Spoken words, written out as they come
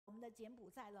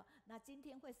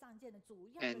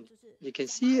And you can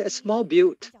see a small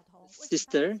built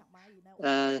sister.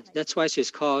 That's why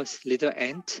she's called Little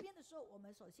Ant.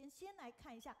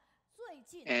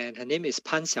 And her name is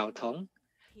Pan Xiaotong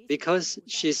because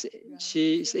she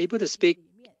is able to speak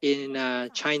in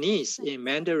Chinese, in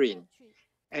Mandarin.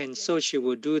 And so she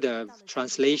will do the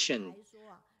translation.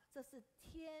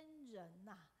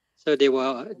 So they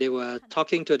were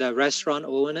talking to the restaurant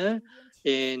owner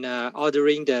in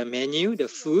ordering the menu, the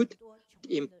food,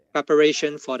 in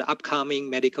preparation for the upcoming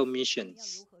medical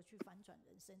missions.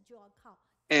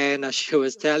 And she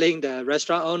was telling the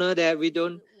restaurant owner that we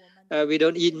don't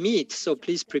eat meat, so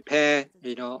please prepare,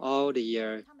 all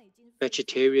the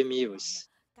vegetarian meals.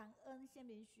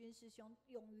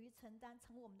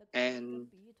 And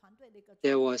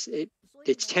there was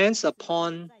the chance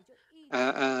upon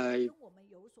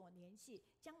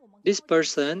this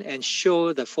person and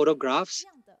show the photographs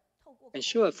and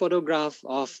show a photograph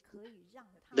of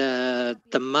the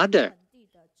mother.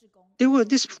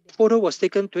 This photo was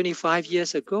taken 25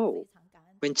 years ago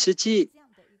when Tzu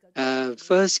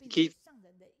first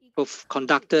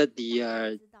conducted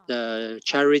the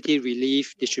charity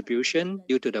relief distribution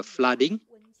due to the flooding.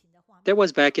 That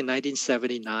was back in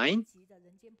 1979.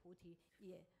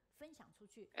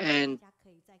 And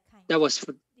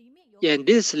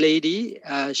this lady,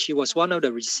 she was one of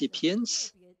the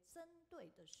recipients.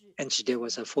 And there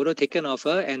was a photo taken of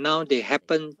her, and now they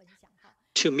happen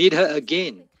to meet her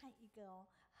again.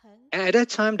 And at that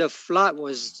time, the flood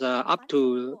was up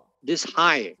to this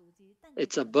high.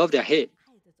 It's above their head.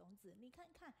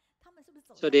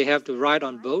 So they have to ride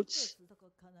on boats.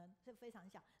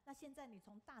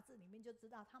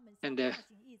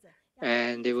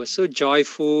 And they were so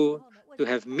joyful to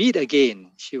have met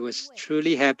again. She was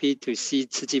truly happy to see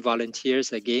Tzu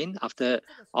volunteers again after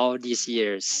all these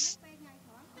years.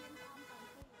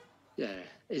 Yeah,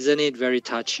 isn't it very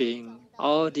touching?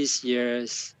 All these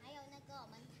years.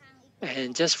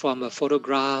 And just from a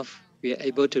photograph, we are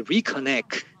able to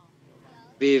reconnect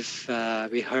with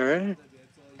her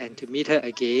and to meet her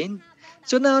again.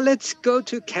 So now let's go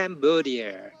to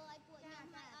Cambodia.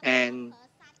 And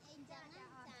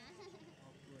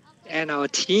our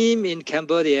team in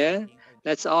Cambodia,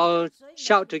 let's all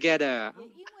shout together.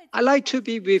 I like to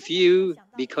be with you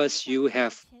because you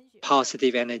have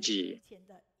positive energy.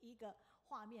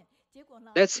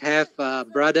 Let's have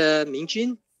Brother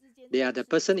Mingxun. They are the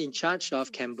person in charge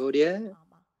of Cambodia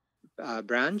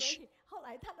branch.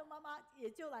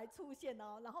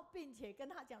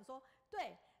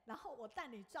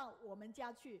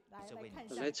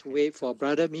 So let's wait for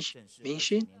Brother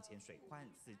Mingxun.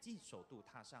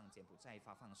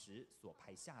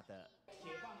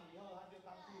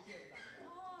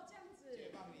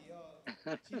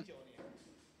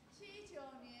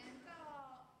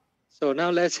 So now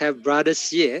let's have Brother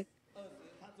Xie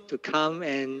to come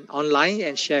and online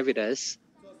and share with us.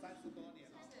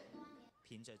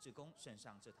 凭着志工身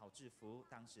上这套制服，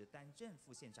当时担任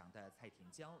副县长的蔡廷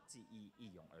娇记忆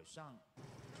一涌而上。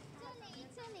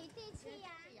这里地气呀，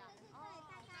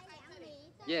大概2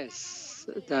米。Yes,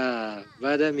 the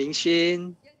Brother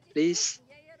Mingxun, please.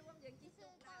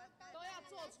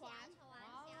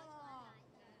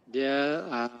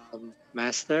 Dear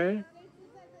Master,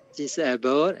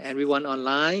 disabled, everyone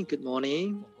online, good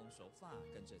morning.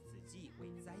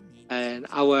 And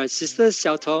our sister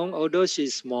Xiaotong, although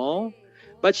she's small,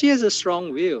 but she has a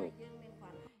strong will.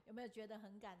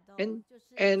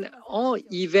 And all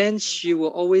events, she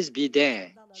will always be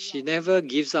there. She never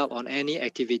gives up on any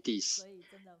activities.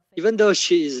 Even though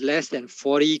she is less than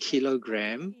 40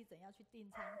 kilograms,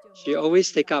 she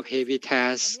always take up heavy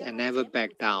tasks and never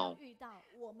back down.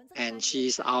 And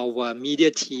she's our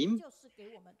media team.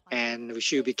 And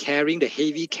she'll be carrying the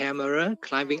heavy camera,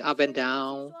 climbing up and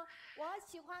down,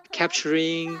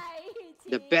 capturing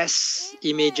the best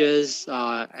images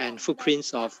and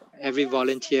footprints of every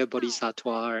volunteer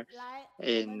bodhisattva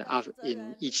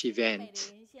in each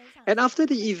event. And after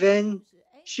the event,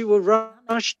 she will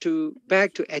rush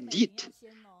back to edit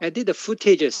the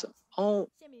footages,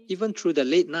 even through the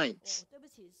late nights.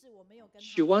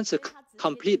 She wants to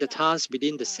complete the task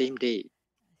within the same day.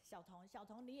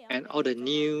 And all the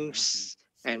news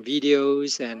and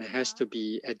videos and has to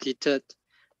be edited.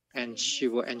 And she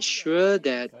will ensure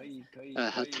that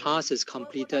her task is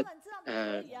completed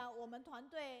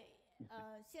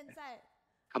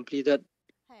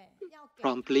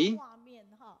promptly.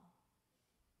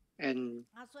 And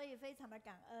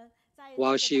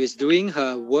while she is doing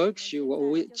her work, she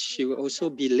will also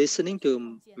be listening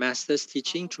to Master's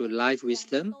teaching through life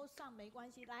wisdom.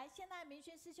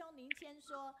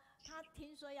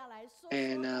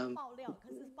 And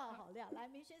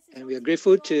And we are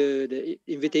grateful to the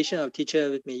invitation of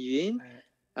teacher Meiyun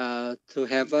to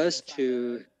have us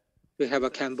to have a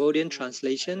Cambodian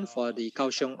translation for the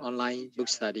Kaohsiung online book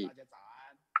study.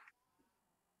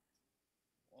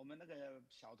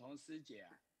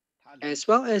 As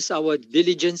well as our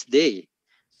Diligence Day.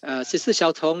 Sister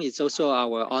Xiaotong is also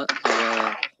our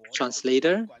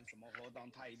translator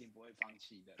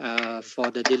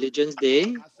for the Diligence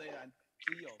Day.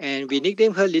 And we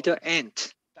nicknamed her Little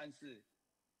Ant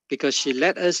because she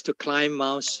led us to climb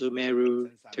Mount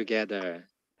Sumeru together.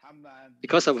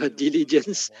 Because of her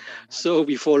diligence, so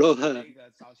we follow her.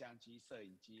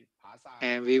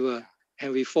 And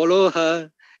we follow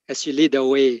her as she lead the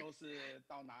way.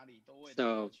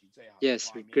 So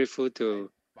yes, we're grateful to.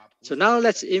 So now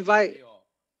let's invite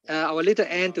our little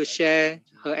Anne to share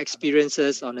her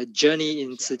experiences on a journey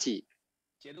in Tzu Chi.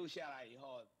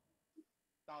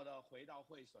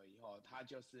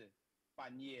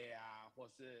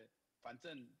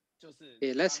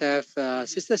 Okay, let's have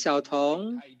Sister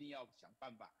Xiaotong.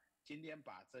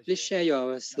 Please share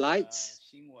your slides,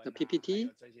 the PPT.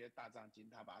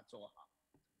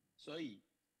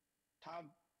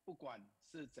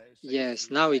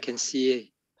 Yes, now we can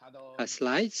see her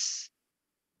slides.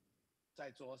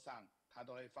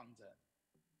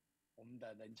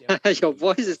 Your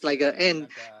voice is like an N.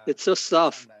 It's so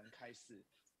soft.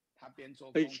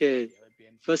 Okay.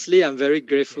 Firstly, I'm very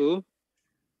grateful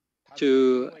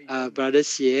to Brother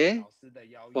Xie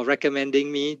for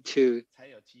recommending me to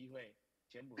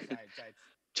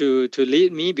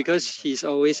lead me because he's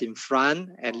always in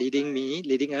front and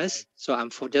leading us. So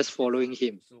I'm just following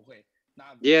him.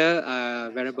 Dear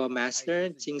Venerable Master,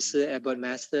 Jingsi Abbot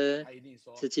Master,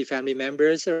 Tzu Chi family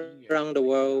members around the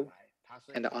world,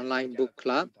 and the online book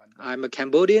club, I'm a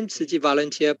Cambodian Tzu Chi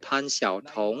volunteer Pan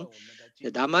Xiaotong.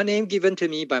 The Dharma name given to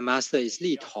me by Master is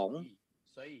Li Tong.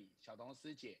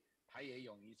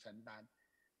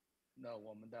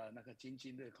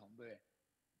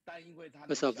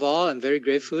 First of all, I'm very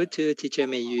grateful to Teacher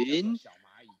Meiyun.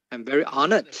 I'm very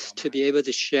honored to be able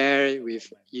to share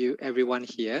with you, everyone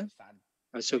here.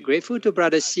 I'm so grateful to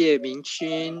Brother Xie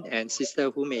Mingxun and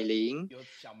Sister Meiling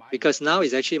because now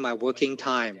is actually my working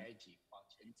time.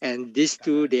 And these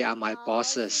two, they are my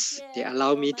bosses. They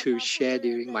allow me to share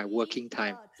during my working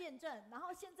time.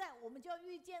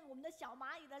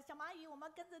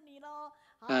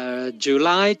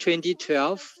 July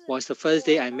 2012 was the first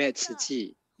day I met Tzu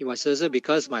Chi. It was also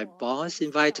because my boss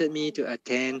invited me to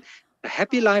attend a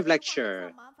Happy Life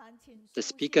lecture. The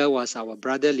speaker was our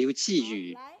brother Liu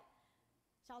Jiyu.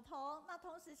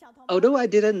 Although I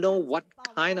didn't know what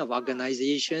kind of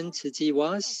organization Tzu Chi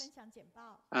was,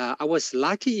 I was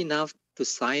lucky enough to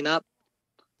sign up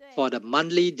for the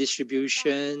monthly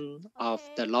distribution of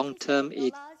the long-term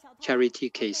aid charity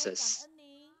cases.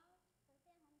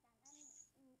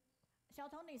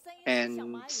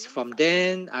 And from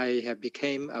then, I have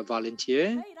become a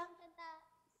volunteer,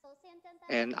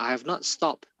 and I have not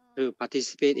stopped to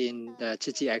participate in the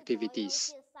Tzu Chi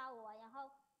activities.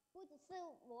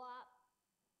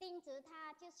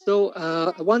 So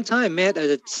one time I met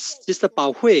a Sister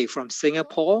Bao Hui from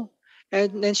Singapore,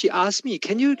 and then she asked me,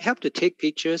 "Can you help to take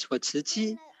pictures for Tzu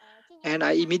Chi?" And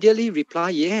I immediately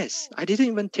replied, "Yes." I didn't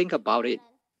even think about it.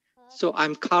 So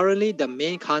I'm currently the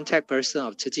main contact person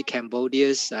of Tzu Chi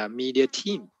Cambodia's media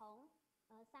team.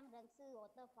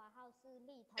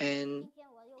 And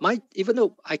even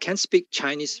though I can't speak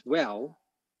Chinese well,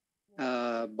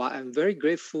 but I'm very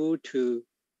grateful to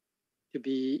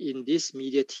be in this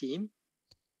media team.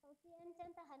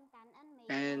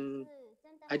 And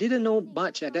I didn't know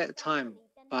much at that time,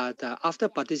 but after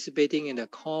participating in the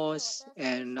course,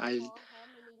 and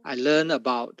I learned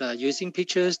about using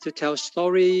pictures to tell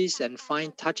stories and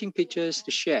find touching pictures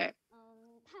to share.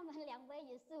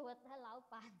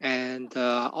 And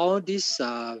all these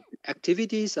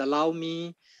activities allow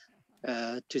me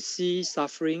to see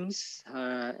sufferings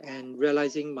and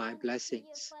realizing my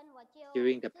blessings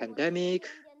during the pandemic,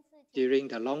 during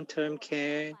the long-term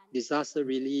care, disaster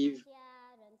relief.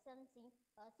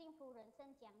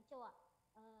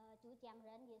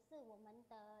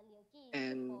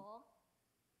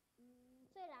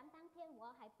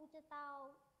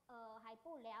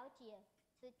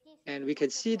 And we can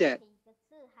see that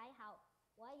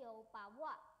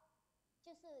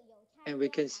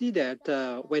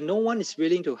when no one is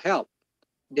willing to help,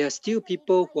 there are still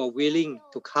people who are willing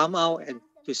to come out and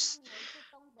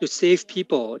to save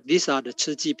people. These are the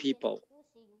Tzu Chi people.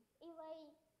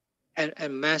 And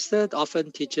Master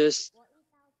often teaches,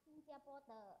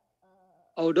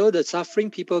 although the suffering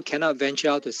people cannot venture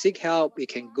out to seek help, we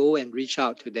can go and reach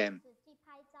out to them.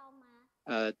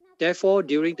 Therefore,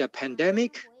 during the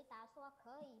pandemic,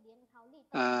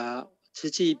 Tzu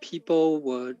Chi people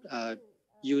would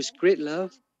use great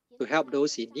love to help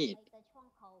those in need.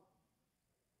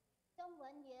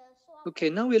 Okay,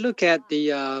 now we look at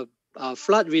the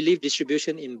flood relief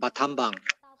distribution in Battambang.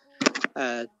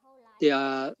 Uh,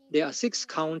 there are 6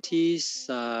 counties,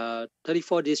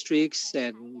 34 districts,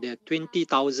 and there are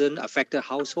 20,000 affected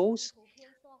households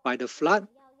by the flood.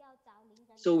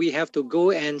 So we have to go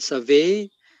and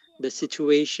survey the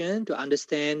situation to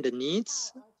understand the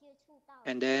needs,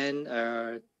 and then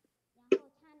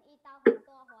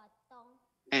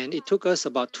and it took us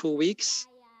about 2 weeks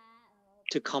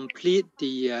to complete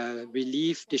the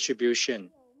relief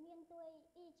distribution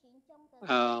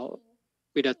uh,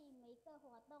 with a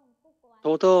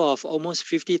total of almost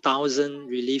 50,000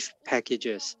 relief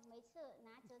packages.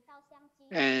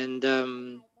 And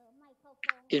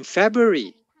in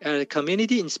February,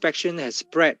 community inspection has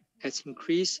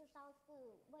increased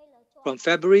from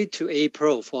February to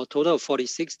April for a total of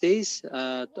 46 days.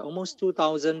 Almost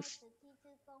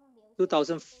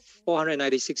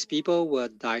 2,496 people were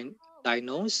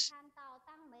diagnosed,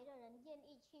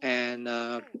 and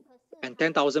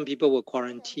 10,000 people were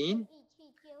quarantined.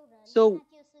 So,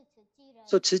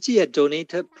 so Tzu Chi had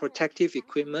donated protective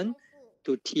equipment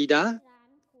to TIDA.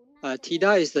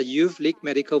 TIDA is the Youth League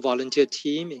Medical Volunteer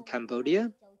Team in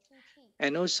Cambodia,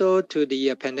 and also to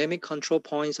the pandemic control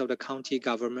points of the county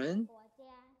government.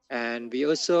 And we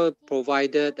also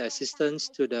provided assistance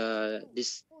to the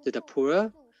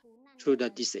poor through the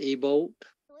disabled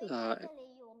uh,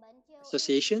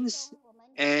 associations,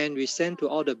 and we sent to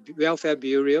all the welfare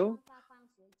bureau.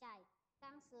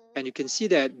 And you can see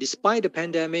that despite the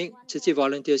pandemic, Tzu Chi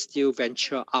volunteers still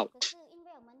venture out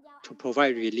to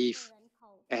provide relief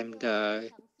and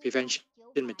prevention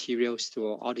materials to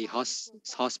all the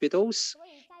hospitals.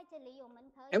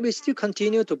 And we still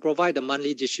continue to provide the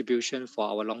monthly distribution for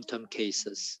our long-term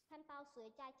cases.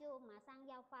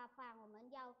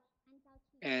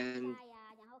 And,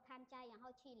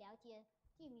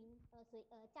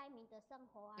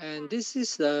 and this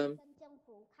is the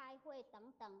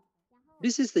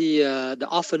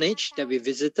orphanage that we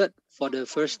visited for the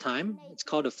first time. It's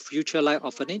called the Future Life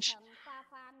Orphanage.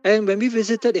 And when we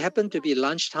visited, it happened to be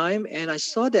lunchtime, and I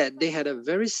saw that they had a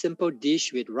very simple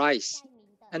dish with rice.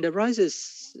 And the rice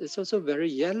is also very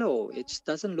yellow. It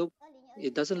doesn't look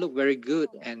very good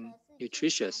and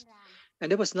nutritious.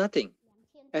 And there was nothing.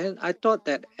 And I thought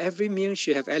that every meal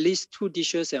should have at least 2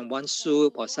 dishes and one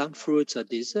soup or some fruits or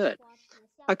dessert.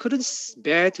 I couldn't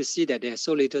bear to see that they had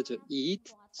so little to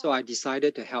eat, so I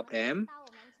decided to help them.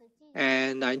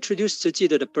 And I introduced Tzu Chi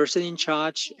to the person in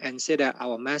charge and said that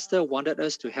our master wanted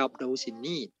us to help those in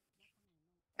need.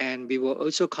 And we will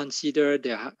also consider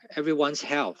everyone's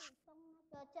health.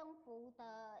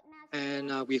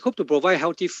 And we hope to provide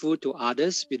healthy food to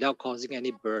others without causing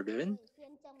any burden,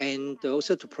 and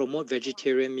also to promote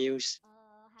vegetarian meals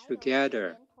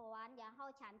together.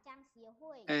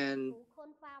 And,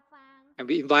 and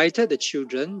we invited the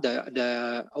children,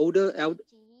 the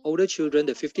older children,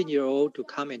 the 15-year-old, to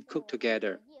come and cook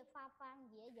together.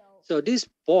 So this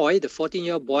boy, the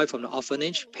 14-year-old boy from the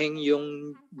orphanage, Peng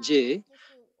Yong Jie,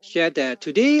 shared that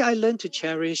today I learned to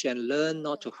cherish and learn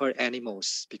not to hurt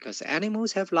animals because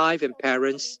animals have life and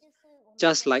parents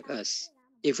just like us.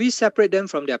 If we separate them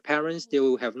from their parents, they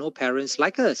will have no parents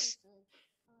like us.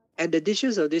 And the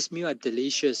dishes of this meal are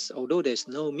delicious. Although there's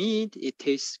no meat, it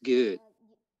tastes good.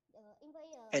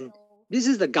 And this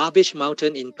is the garbage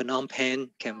mountain in Phnom Penh,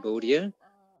 Cambodia.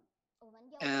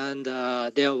 And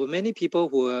there were many people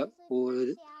who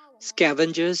were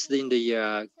scavengers in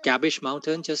the garbage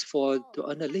mountain just to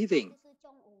earn a living.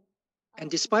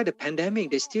 And despite the pandemic,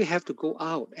 they still have to go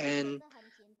out and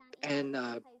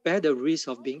bear the risk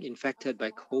of being infected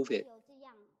by COVID.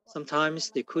 Sometimes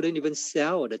they couldn't even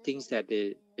sell the things that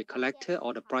they collected,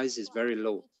 or the price is very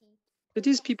low. So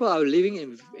these people are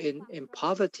living in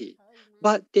poverty,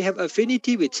 but they have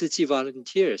affinity with Tzu Chi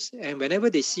volunteers. And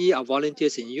whenever they see our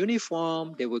volunteers in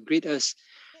uniform, they will greet us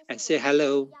and say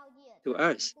hello to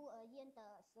us.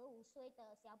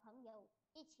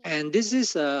 And this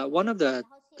is one of the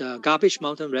garbage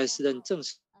mountain resident, Zheng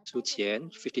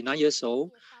Suqian, 59 years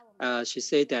old. She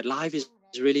said that life is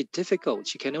really difficult.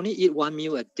 She can only eat one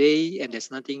meal a day and there's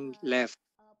nothing left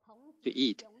to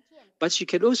eat. But she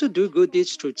can also do good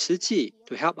deeds through Tzu Chi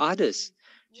to help others.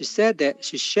 She shared that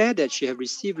she had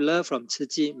received love from Tzu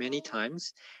Chi many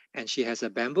times, and she has a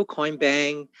bamboo coin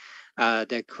bank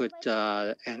that could,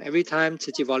 and every time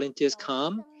Tzu Chi volunteers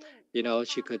come,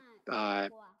 she could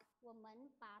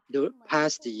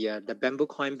pass the bamboo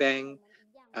coin bank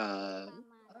uh,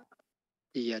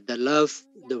 the love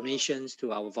donations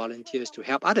to our volunteers to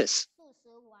help others.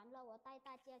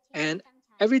 And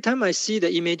every time I see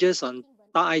the images on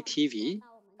Thai TV,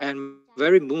 I'm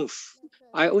very moved.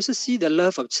 I also see the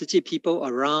love of Tzu Chi people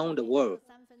around the world.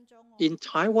 In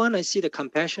Taiwan, I see the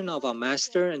compassion of our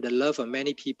master and the love of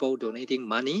many people donating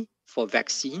money for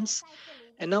vaccines.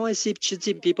 And now I see Tzu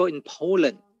Chi people in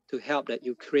Poland to help the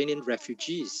Ukrainian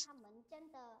refugees.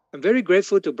 I'm very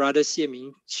grateful to Brother Xie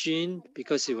Mingxun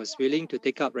because he was willing to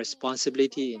take up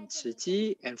responsibility in Tzu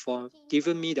Chi and for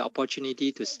giving me the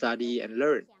opportunity to study and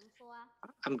learn.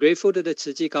 I'm grateful to the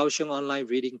Tzu Chi Kaohsiung Online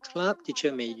Reading Club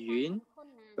teacher Mei Yun.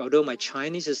 Although my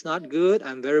Chinese is not good,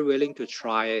 I'm very willing to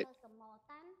try it.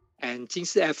 And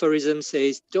Jingsi aphorism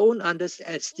says, don't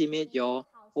underestimate your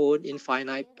own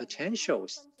infinite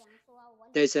potentials.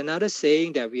 There's another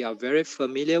saying that we are very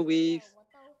familiar with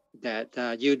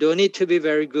that you don't need to be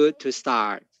very good to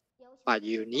start, but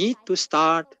you need to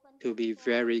start to be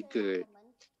very good.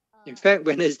 In fact,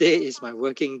 Wednesday is my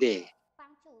working day.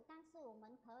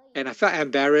 And I felt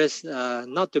embarrassed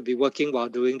not to be working while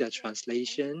doing the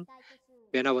translation.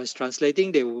 When I was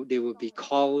translating, there would be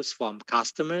calls from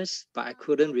customers, but I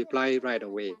couldn't reply right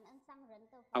away.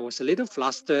 I was a little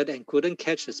flustered and couldn't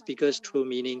catch the speaker's true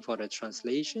meaning for the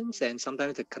translations, and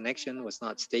sometimes the connection was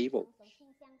not stable.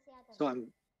 So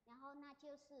I'm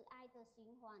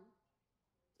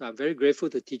very grateful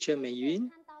to teacher Mei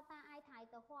Yun.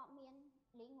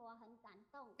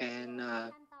 And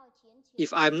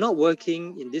if I'm not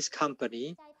working in this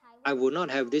company, I would not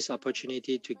have this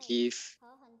opportunity to give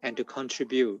and to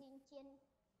contribute.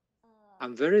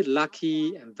 I'm very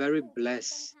lucky and very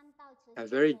blessed and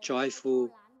very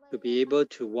joyful to be able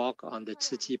to walk on the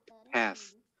Tzu Chi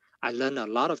path. I learned a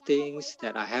lot of things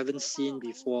that I haven't seen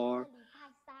before.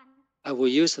 I will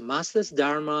use the Master's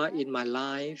Dharma in my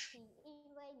life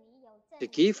to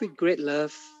give with great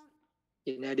love,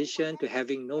 in addition to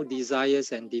having no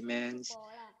desires and demands.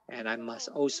 And I must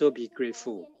also be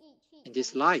grateful. In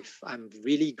this life, I'm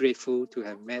really grateful to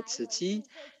have met Tzu Chi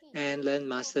and learned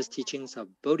Master's teachings of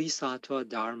Bodhisattva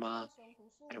Dharma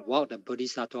and walk the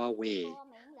Bodhisattva way.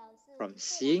 From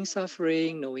seeing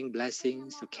suffering, knowing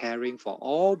blessings, to caring for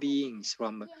all beings,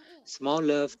 from small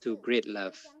love to great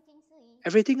love.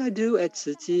 Everything I do at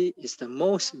Tzu Chi is the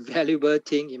most valuable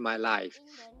thing in my life.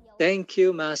 Thank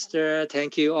you, Master.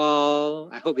 Thank you all.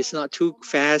 I hope it's not too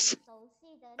fast.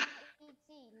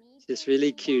 It's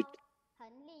really cute.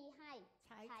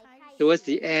 Towards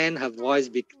the end, her voice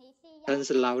becomes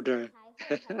louder.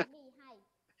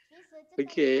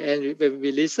 Okay, and when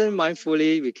we listen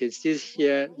mindfully, we can still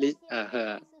hear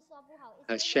her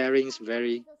sharings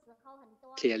very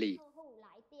clearly.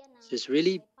 She's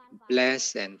really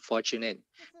blessed and fortunate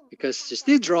because she's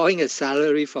still drawing a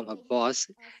salary from her boss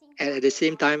and at the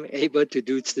same time able to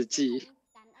do Tzu Chi.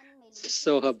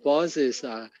 So her boss is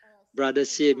Brother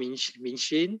Xie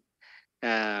Mingxin,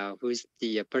 who is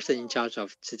the person in charge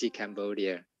of Tzu Chi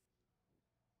Cambodia.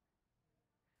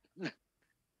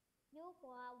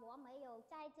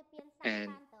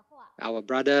 And our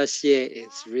brother Xie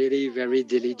is really very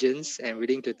diligent and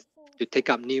willing to take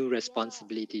up new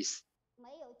responsibilities.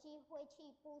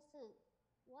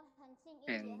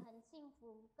 And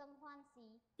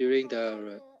during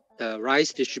the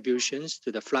rice distributions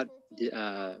to the flood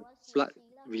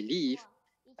relief,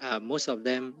 most of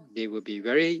them they will be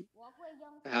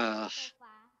uh,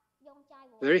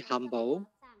 very humble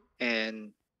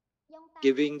and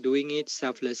doing it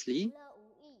selflessly.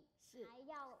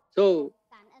 So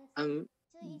I'm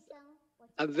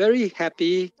I'm very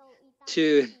happy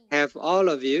to have all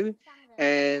of you,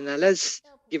 and let's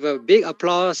give a big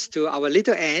applause to our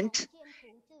little ant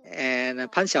and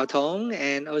Pan Xiaotong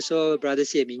and also Brother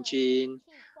Xie Mingjun.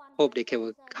 Hope they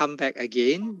can come back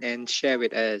again and share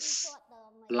with us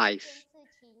live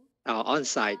on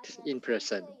site in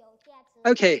person.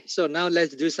 Okay, so now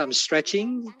let's do some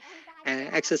stretching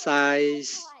and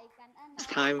exercise. It's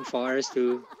time for us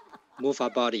to move our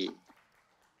body.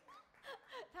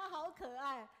 他好可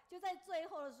爱，就在最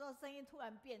后的时候，声音突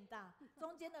然变大，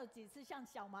中间有几次像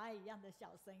小蚂蚁一样的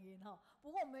小声音哈。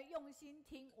不过我们用心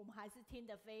听，我们还是听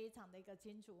得非常的一个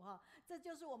清楚哈。这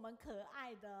就是我们可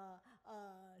爱的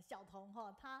小童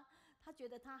哈，他觉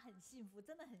得他很幸福，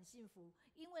真的很幸福，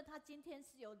因为他今天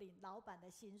是有领老板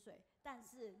的薪水，但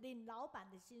是领老板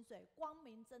的薪水光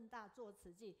明正大做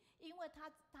慈济，因为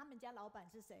他们家老板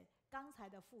是谁？刚才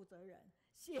的负责人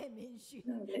谢明旭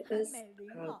和美玲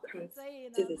哈，所以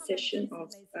呢，他们其实每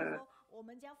次说我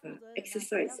们家负责人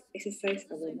只要就是随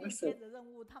便贴着任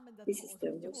务，他们的头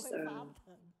就会发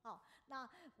疼哈。那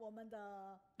我们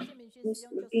的谢明勋 was 师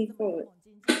兄就是 looking 这么勇 forward 猛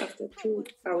精进。 after 泰国 2的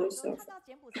师 hours 兄 of 看到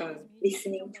柬埔寨的民众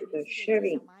listening 的 to 民 the 事解决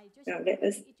sharing. 小蚂蚁，就 Now 像 let 2019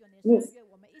 us 年12 move. 月，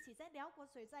我们一起在辽国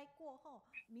水灾过后，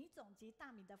米种及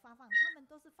大米的发放，他们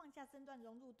都是放下身段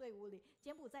融入队伍里。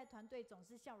柬埔寨团队总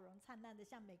是笑容灿烂的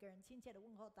向每个人亲切的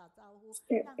问候打招呼，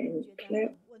 Step 让人 and 觉得 clap.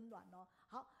 很温暖哦。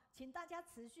好，请大家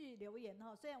持续留言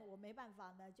哦。虽然我没办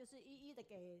法呢，就是一一的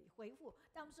给回复，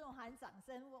但是我喊掌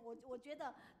声。我觉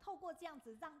得透过这样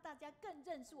子，让大家更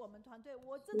认识我们团队，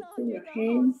我真的 Lifting 觉 your 得好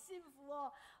hand 幸福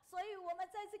哦。所以我们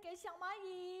再次给小蚂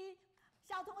蚁、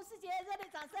小童师姐热烈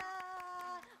掌声，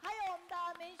还有我们的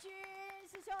明勋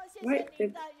师兄，谢谢 Wipe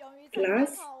您 the 的勇于参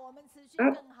glass 考，我们持续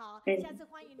up 更好。 and 下次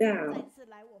欢迎您 down. 再次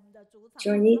来我们的主场，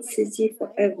 Johnny 他们曾 Tzu 经来过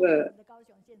我 forever. 们的高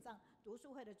雄线上读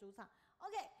书会的主场。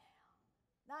OK，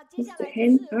 那接 Move 下 the 来就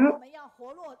hand 是我 up 们要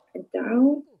活络 and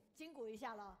down. 筋骨一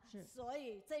下了。所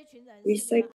以这一群人是你们 Recite